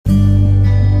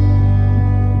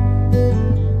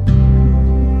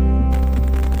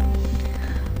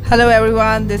Hello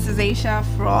everyone, this is Aisha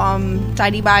from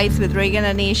Tidy Bites with Reagan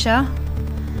and Eisha.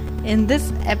 In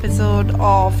this episode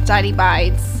of Tidy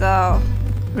Bites,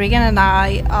 Reagan and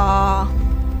I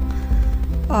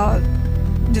are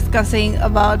discussing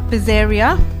about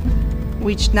Pizzeria,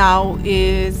 which now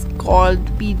is called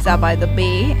Pizza by the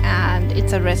Bay, and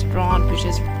it's a restaurant which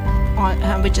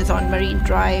is on Marine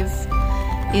Drive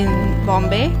in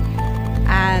Bombay,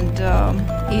 and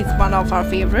it's one of our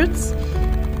favorites,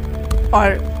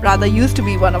 or rather used to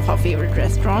be one of our favorite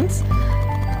restaurants.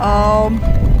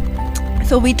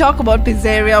 So we talk about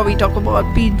Pizzeria, we talk about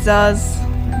pizzas,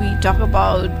 we talk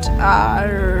about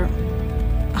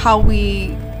how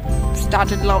we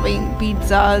started loving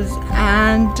pizzas,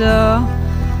 and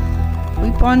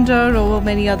we ponder over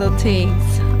many other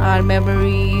things, our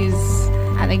memories,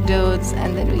 anecdotes,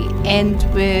 and then we end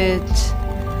with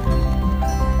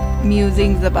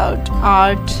musings about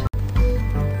art.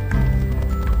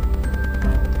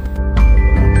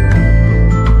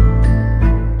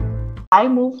 I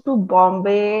moved to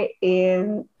Bombay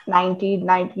in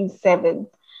 1997,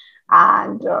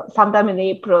 and sometime in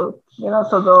April,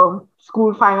 so the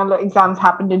school final exams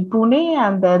happened in Pune,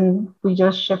 and then we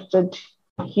just shifted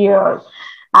here.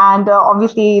 And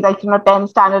obviously, 10th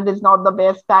standard is not the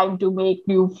best time to make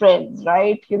new friends,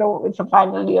 right? It's a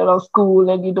final year of school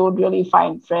and you don't really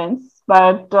find friends.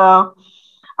 But I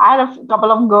had a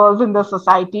couple of girls in the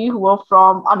society who were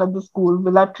from another school,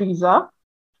 Villa Teresa.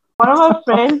 One of my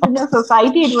friends in the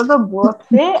society, it was a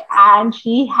birthday, and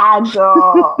she had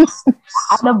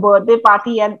a birthday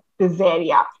party at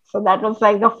Pizzeria. So that was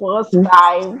like the first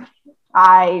time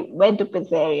I went to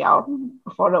Pizzeria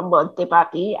for a birthday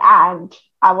party, and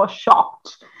I was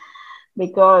shocked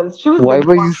because she was. Why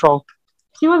were you shocked?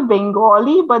 She was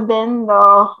Bengali, but then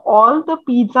all the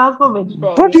pizzas were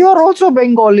vegetarian. But you are also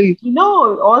Bengali.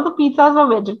 All the pizzas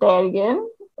were vegetarian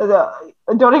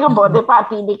during a birthday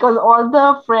party, because all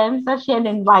the friends that she had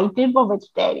invited were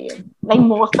vegetarian. Like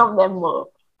most of them were.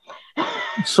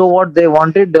 So what they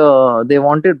wanted? They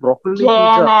wanted broccoli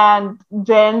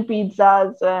Jain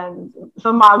pizzas and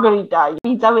some margarita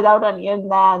pizza without onion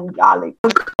and garlic.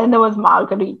 And there was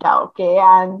margarita, okay,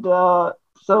 and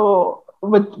so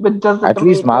with just the at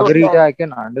least margarita, I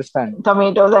can understand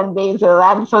tomatoes and basil,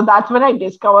 and so that's when I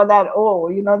discovered that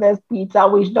there's pizza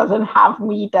which doesn't have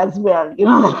meat as well,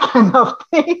 that kind of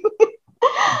thing.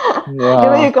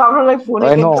 Yeah. You come from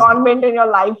Pune cantonment, and your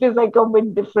life is a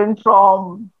bit different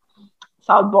from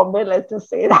South Bombay, let's just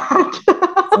say that.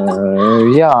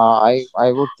 Yeah,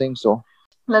 I would think so.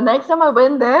 The next time I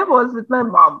went there was with my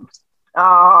mom.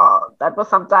 That was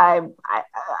sometime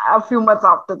a few months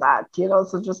after that,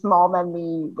 so just mom and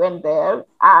me went there,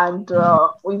 and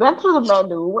we went through the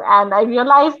menu, and I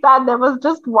realized that there was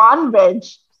just one veg.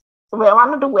 We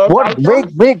wanted to veg. What?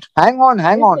 Wait, hang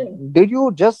on. Did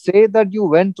you just say that you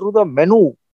went through the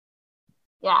menu?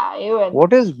 Yeah, you went.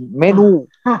 What is menu?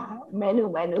 Menu.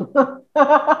 Menu.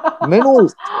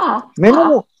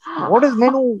 What is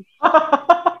menu?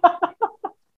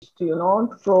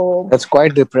 So that's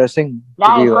quite depressing.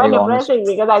 Yeah, it's quite depressing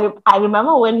because I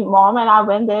remember when mom and I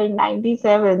went there in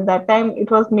 97. That time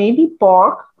it was maybe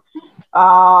pork.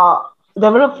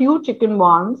 There were a few chicken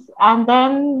ones, and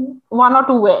then one or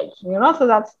two veg.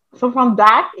 So from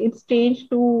that it's changed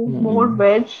to more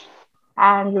veg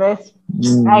and less.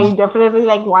 I definitely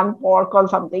like one pork or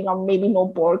something, or maybe no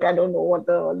pork. I don't know what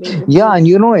the name is. Yeah, and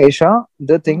Aisha,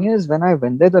 the thing is, when I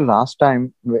went there the last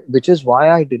time, which is why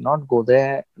I did not go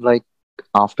there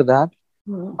after that.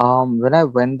 When I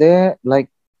went there,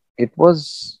 it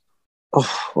was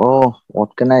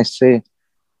what can I say?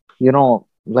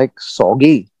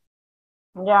 Soggy.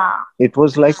 Yeah. It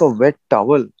was like a wet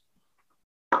towel.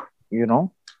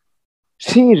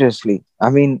 Seriously. I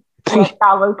mean, wet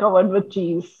towel covered with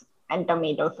cheese and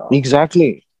tomato sauce.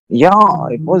 Exactly. Yeah,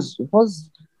 it was.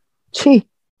 Chee.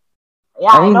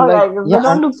 Yeah, I know. They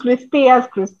don't look crispy as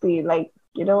crispy. I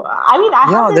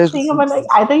have this thing about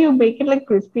either you make it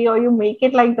crispy, or you make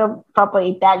it like the proper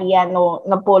Italian or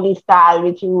Napoli style,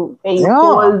 which you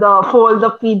fold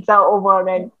the pizza over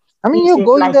and. I mean, you're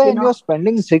going there and you're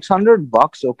spending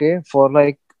 $600, okay, for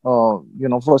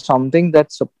for something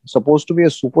that's supposed to be a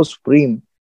super supreme,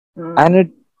 and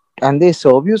they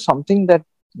serve you something that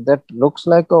looks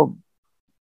like a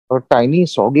tiny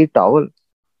soggy towel.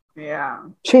 Yeah.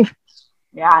 Chee.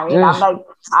 Yeah,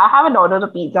 I haven't ordered a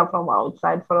pizza from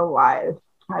outside for a while.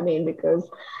 Because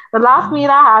the last meal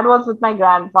I had was with my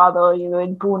grandfather,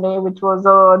 in Pune, which was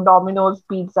a Domino's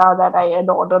pizza that I had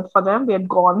ordered for them. We had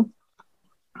gone.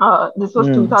 This was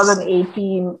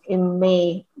 2018 in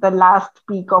May, the last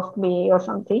week of May or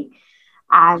something.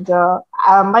 And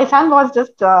my son was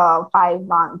just 5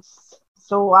 months.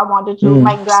 So I wanted to. Hmm.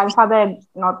 My grandfather had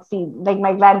not seen, like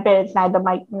my grandparents,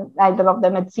 neither of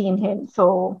them had seen him.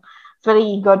 So it's very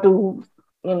eager to,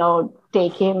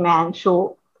 take him and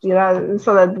show,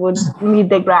 so that would meet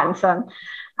their grandson.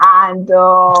 And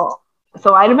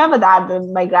so I remember that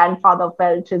my grandfather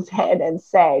felt his head and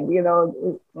said,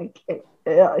 like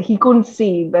he couldn't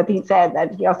see, but he said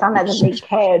that your son has a big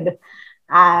head.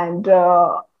 And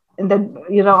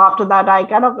then, after that, I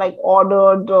kind of like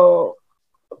ordered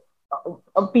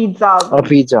pizzas A and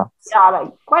pizza. yeah,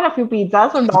 like quite a few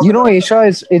pizzas from You know, Domino's. Aisha,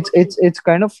 it's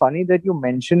kind of funny that you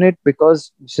mention it,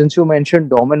 because since you mentioned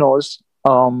Domino's,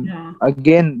 Yeah.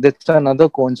 again, that's another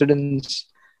coincidence.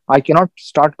 I cannot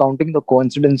start counting the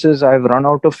coincidences. I've run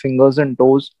out of fingers and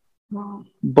toes. Mm.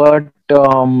 But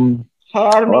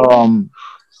Hair, maybe. um,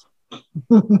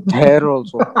 hair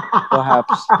also,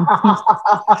 perhaps.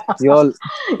 Your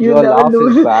You your never laugh is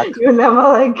lose. back. You never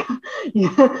like. You,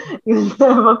 you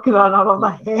never run out of the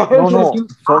hair No, that no, you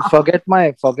have. forget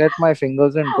my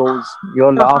fingers and toes.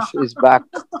 Your laugh is back.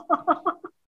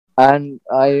 And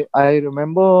I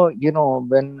remember,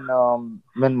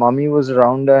 when mommy was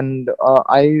around, and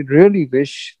I really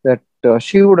wish that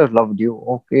she would have loved you.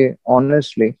 Okay,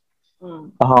 honestly,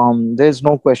 Mm, there's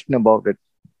no question about it.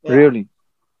 yeah. Really,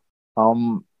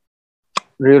 um,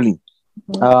 really.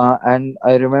 Mm, And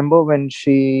I remember when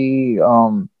she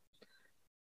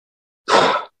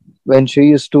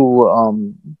used to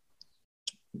um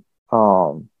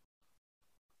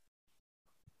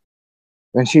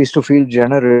when she used to feel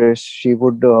generous, she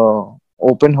would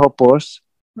open her purse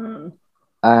mm.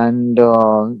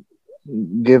 and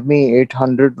give me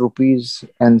 800 rupees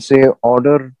and say,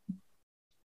 order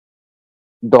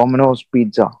Domino's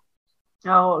pizza.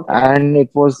 Oh, okay. And the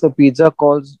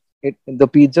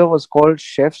pizza was called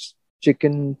Chef's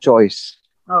Chicken Choice,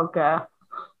 Okay.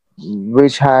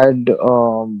 which had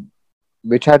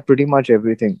pretty much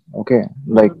everything. Okay,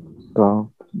 like Mm,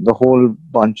 the whole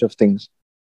bunch of things.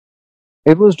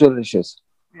 It was delicious,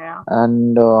 yeah.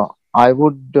 and I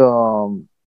would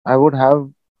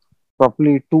have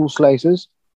probably two slices,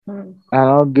 Mm, and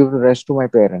I would give the rest to my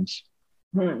parents.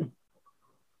 mm.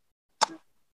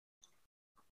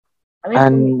 I mean, for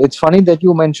me, And it's funny that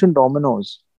you mentioned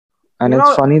Domino's, and you it's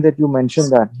know, funny that you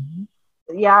mentioned that.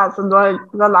 yeah. So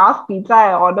the last pizza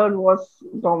I ordered was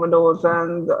Domino's,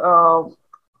 and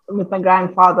with my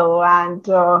grandfather, and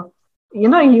he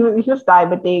was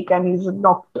diabetic, and he's a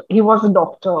doctor. He was a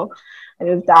doctor, and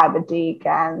he was diabetic,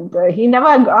 and he never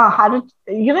had it.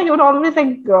 He would always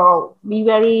like be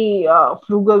very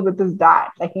frugal with his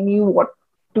diet. Like he knew what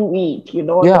to eat.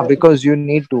 Yeah, because you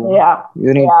need to. Yeah,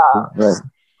 You need yeah. to, right?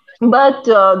 But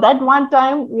that one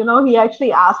time, he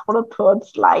actually asked for a third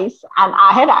slice, and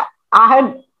I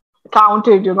had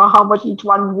counted, how much each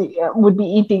one would be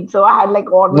eating. So I had like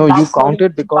No, ordered you that count many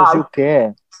it because you pizzas.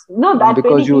 care No, and that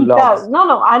because many you love. pizzas. No,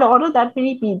 no, I'd ordered that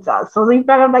many pizzas. So they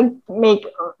kind of like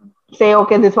say,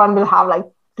 okay, this one will have like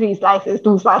three slices,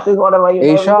 two slices, whatever,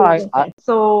 Aisha,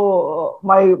 So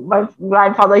my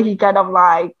grandfather, he kind of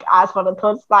like asked for the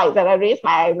third slice, and I raised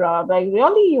my eyebrow. I'm like,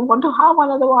 really, you want to have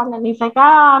another one? And he's like,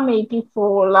 I'm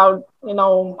 84.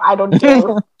 I don't care.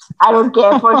 I don't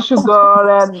care for sugar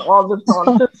and all this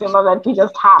nonsense. That we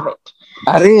just have it.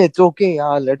 Array, it's okay.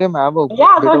 Yeah, let him have a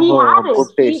Yeah, bit so of he a had good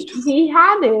it. taste. He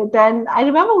had it, and I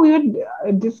remember we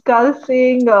were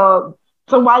discussing.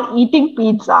 So while eating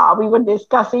pizza, we were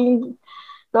discussing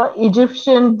the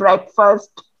Egyptian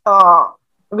breakfast,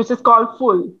 which is called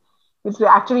full. It's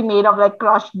actually made of like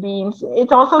crushed beans.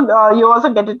 It's also you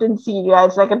also get it in Syria.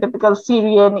 It's like a typical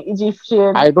Syrian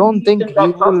I don't think Egyptian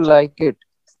he will breakfast. like it.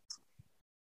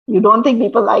 You don't think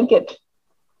people like it?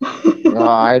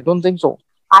 I don't think so.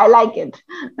 I like it.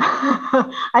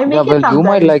 I Yeah, make it well, you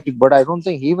might sometimes. like it, but I don't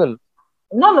think he will.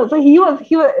 No, no. So he was.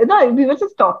 No, we were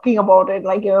just talking about it.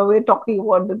 Like, we were talking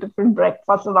about the different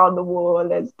breakfasts around the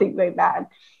world and things like that.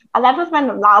 And that was my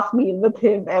last meal with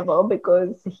him ever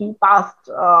because he passed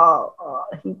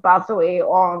away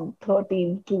on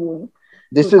 13th June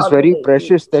This is very 2018.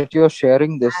 precious that you're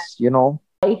sharing this.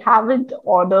 I haven't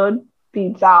ordered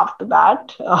pizza after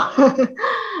that for a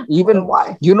Even,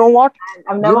 while. you know what? And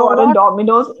I've You never know ordered what?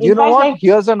 Domino's. In You know fact, what? like,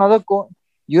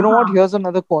 You know what? uh Here's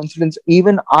another coincidence.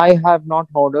 Even I have not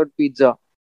ordered pizza.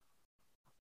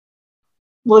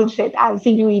 bullshit. I've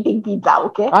seen you eating pizza.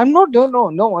 Okay. I'm not, no, no,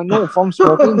 no, I know from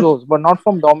smoking those, but not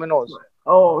from Domino's.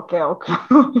 Oh, okay, okay.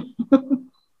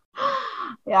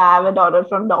 Yeah, I haven't ordered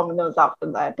from Domino's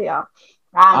after that. Yeah,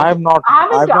 and I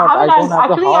don't have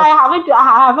the actually, heart.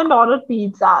 I haven't ordered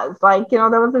pizzas. Like, there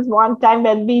was this one time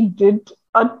when we did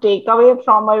a takeaway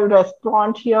from a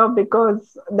restaurant here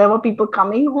because there were people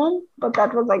coming home, but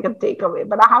that was like a takeaway.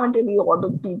 But I haven't really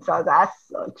ordered pizzas as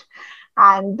such.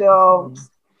 And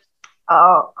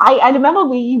I remember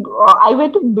I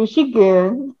went to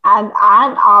Michigan and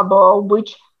Ann Arbor,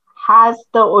 which has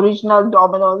the original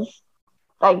Domino's,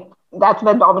 like that's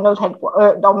where Domino's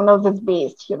is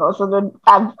based, So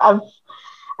I've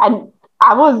and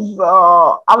I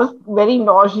was very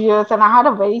nauseous, and I had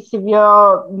a very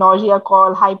severe nausea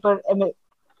called Yeah,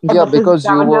 emesis because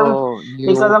you gravidum were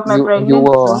because of my you were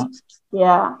pregnancy.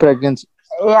 Yeah, pregnant.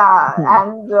 yeah, Hmm.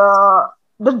 and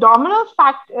the Domino's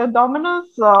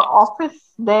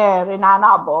office there in Ann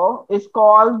Arbor is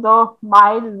called the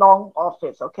Mile Long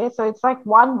Office. Okay, so it's like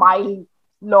 1 mile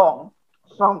long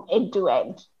from end to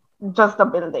end, just the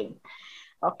building.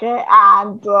 Okay,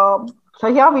 and so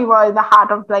here we were in the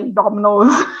heart of like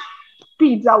Domino's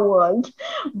pizza world,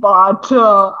 but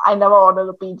I never ordered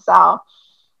a pizza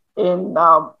in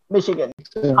Michigan.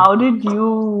 How did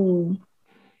you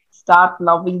start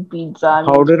loving pizza? I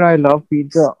How mean, did I love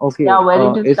pizza? yeah, Okay,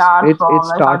 where did you start it from?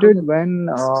 Like, how did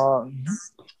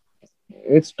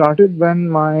started it? when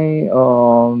my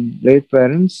late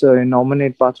parents in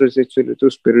nominate Patris et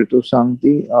Spiritus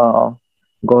Sancti,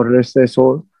 God rest their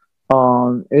soul.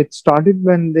 It started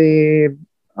when they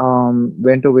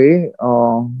went away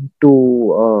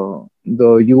to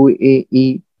the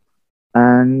UAE,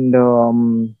 and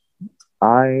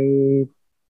I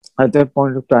at that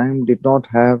point of time did not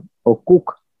have a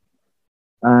cook,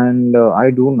 and I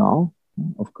do now,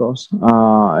 of course.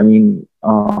 But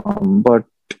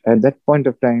at that point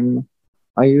of time,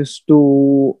 I used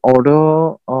to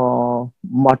order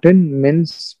mutton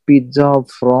mince pizza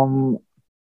from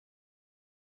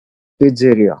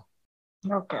Pizzeria.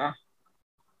 Okay.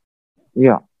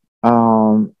 Yeah.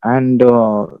 And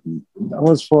that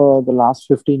was for the last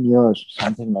 15 years,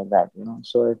 something like that,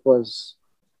 So it was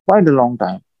quite a long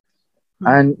time.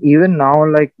 And Hmm. even now,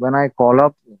 like when I call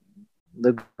up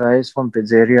the guys from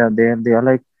Pizzeria, they are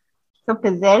like, So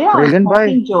Pizzeria or Regan bhai,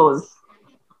 Smoking Joe's?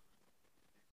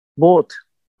 both.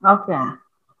 Okay.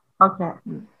 Okay.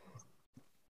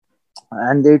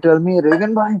 And they tell me,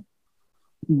 Regan bhai,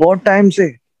 बहुत time से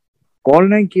call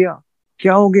नहीं किया,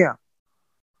 क्या हो गया?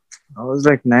 I was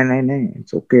like, no, no, no,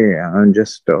 it's okay.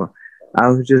 I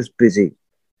was just busy.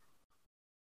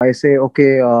 I say,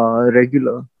 okay,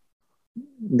 regular.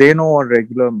 They know what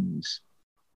regular means.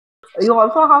 You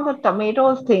also have the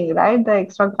tomatoes thing, right? The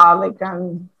extra garlic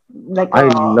and like I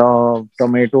a love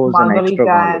tomatoes and extra margarita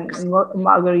garlic. and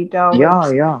margarita with Yeah,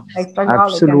 yeah, extra garlic and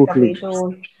absolutely.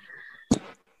 tomatoes.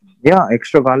 Yeah,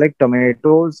 extra garlic,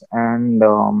 tomatoes, and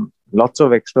lots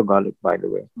of extra garlic, by the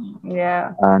way.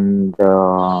 Yeah, And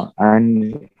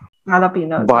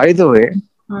jalapenos. by the way,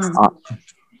 Hmm. uh,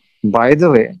 by the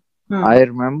way, Hmm. I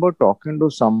remember talking to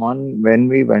someone when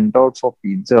we went out for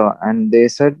pizza, and they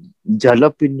said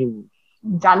jalapeno.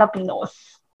 Jalapenos.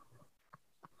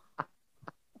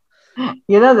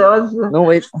 You know, there was No,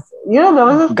 wait, there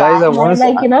was a guys, I time want where to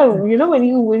say, like when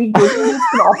you go to the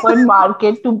proper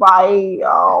market to buy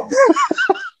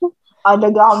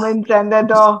undergarments, and then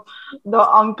the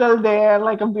uncle there,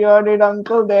 like a bearded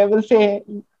uncle there, will say,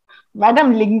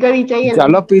 "Madam, lingari chahiye,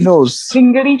 jalapenos.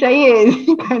 lingari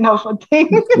chahiye," kind of a thing.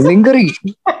 Lingeri.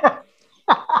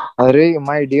 Arey,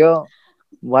 my dear,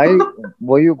 why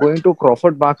were you going to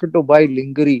Crawford Market to buy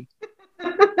lingeri?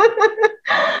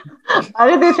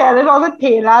 They sell it on the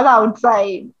thelas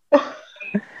outside.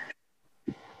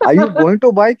 Are you going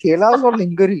to buy kelas or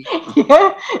lingeri?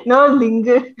 Yeah, no,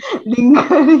 lingari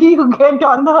you get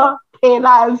on the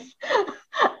thelas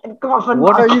in Crawford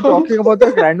What are you Market. talking about?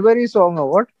 The cranberry song or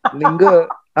what? Linger.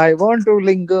 I want to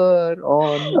linger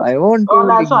on. I want to Oh,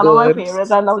 that's one of my linger.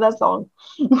 favorites. I love that song.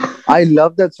 I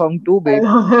love that song too, babe.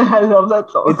 I love that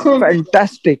It's song.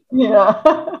 fantastic. Yeah.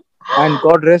 And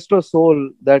God rest her soul.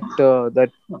 That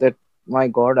my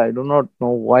God, I do not know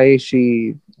why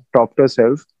she topped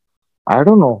herself. I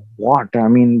don't know what. I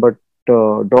mean, but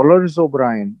Dolores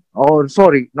O'Brien. Oh,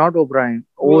 sorry, not O'Brien.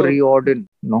 Wait. O'Riordan.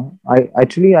 No,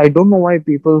 I don't know why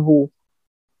people who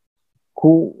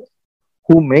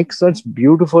who make such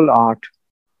beautiful art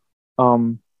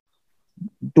um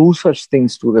do such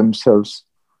things to themselves.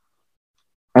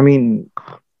 I mean,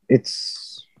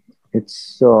 it's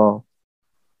it's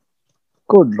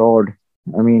good Lord.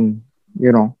 I mean,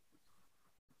 you know,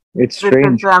 it's It's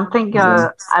strange. something,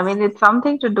 Yeah. I mean, it's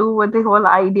something to do with the whole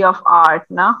idea of art,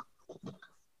 no?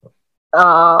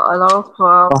 A lot of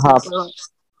people, Perhaps.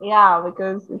 yeah,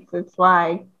 because it's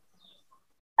like,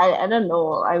 I don't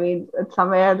know. I mean, it's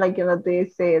somewhere like, they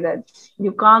say that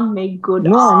you can't make good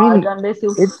No, I art mean unless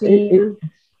you it it, it feel.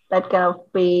 that kind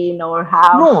of pain or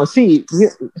have. No, see,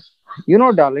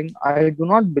 darling, I do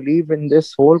not believe in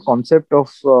this whole concept of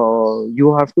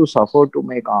you have to suffer to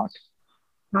make art.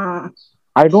 Hmm.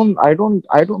 I don't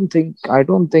think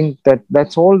that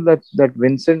that's all that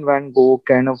Vincent Van Gogh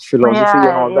kind of philosophy and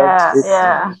Yeah, all that.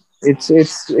 yeah, yeah.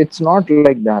 It's not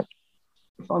like that.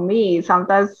 For me,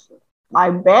 sometimes my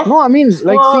best No, I mean,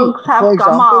 like, see, works have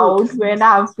come out when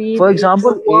I've been in the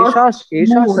worst moods.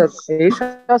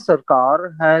 Aisha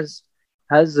Sarkar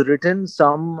has written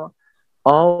some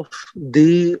of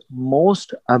the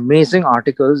most amazing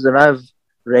articles that I've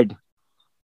read.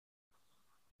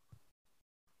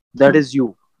 That is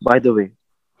you, by the way.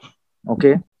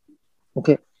 Okay,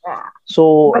 okay. Yeah.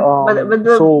 So, But we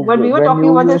were when talking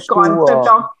you about this used to, concept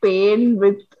of pain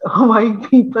with why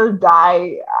people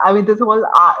die. I mean, this whole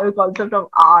concept of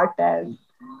art and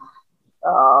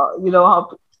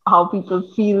how people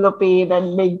feel the pain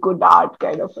and make good art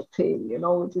kind of a thing.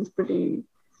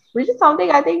 Which is something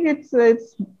I think yeah, it's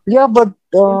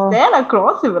there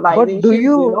across but do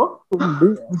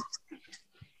civilizations.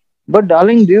 but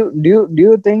darling, do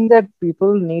you think that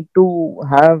people need to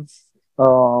have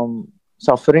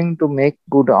suffering to make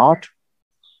good art?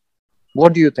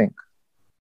 What do you think?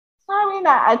 I mean,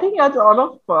 I think there's a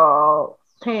lot of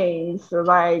things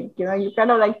like you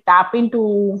kind of like tap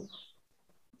into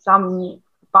some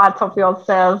parts of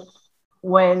yourself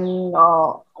when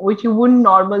which you wouldn't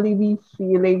normally be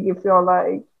feeling if you're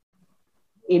like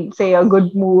in say a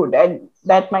good mood, and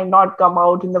that might not come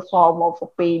out in the form of a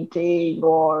painting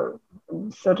or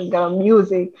certain kind of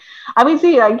music. I mean,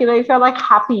 see, like if you're like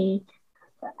happy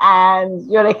and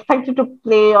you're expected to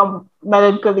play a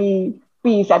melancholy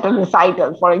piece at a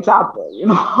recital, for example,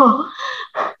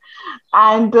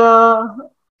 and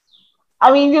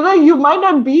I mean, you might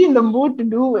not be in the mood to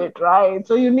do it, right?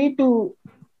 So you need to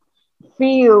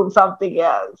feel something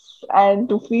else. And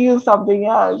to feel something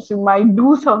else, you might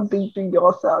do something to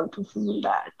yourself to feel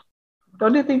that.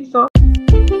 Don't you think so?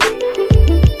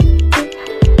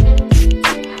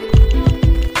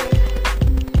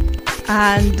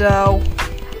 And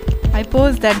I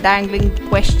pose that dangling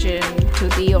question to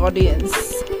the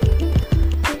audience.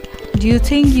 Do you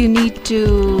think you need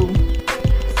to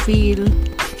feel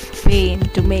pain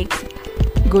to make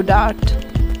good art?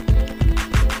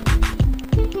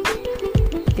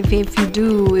 If you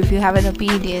do, if you have an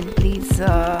opinion, please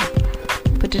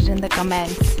put it in the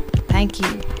comments. Thank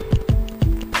you.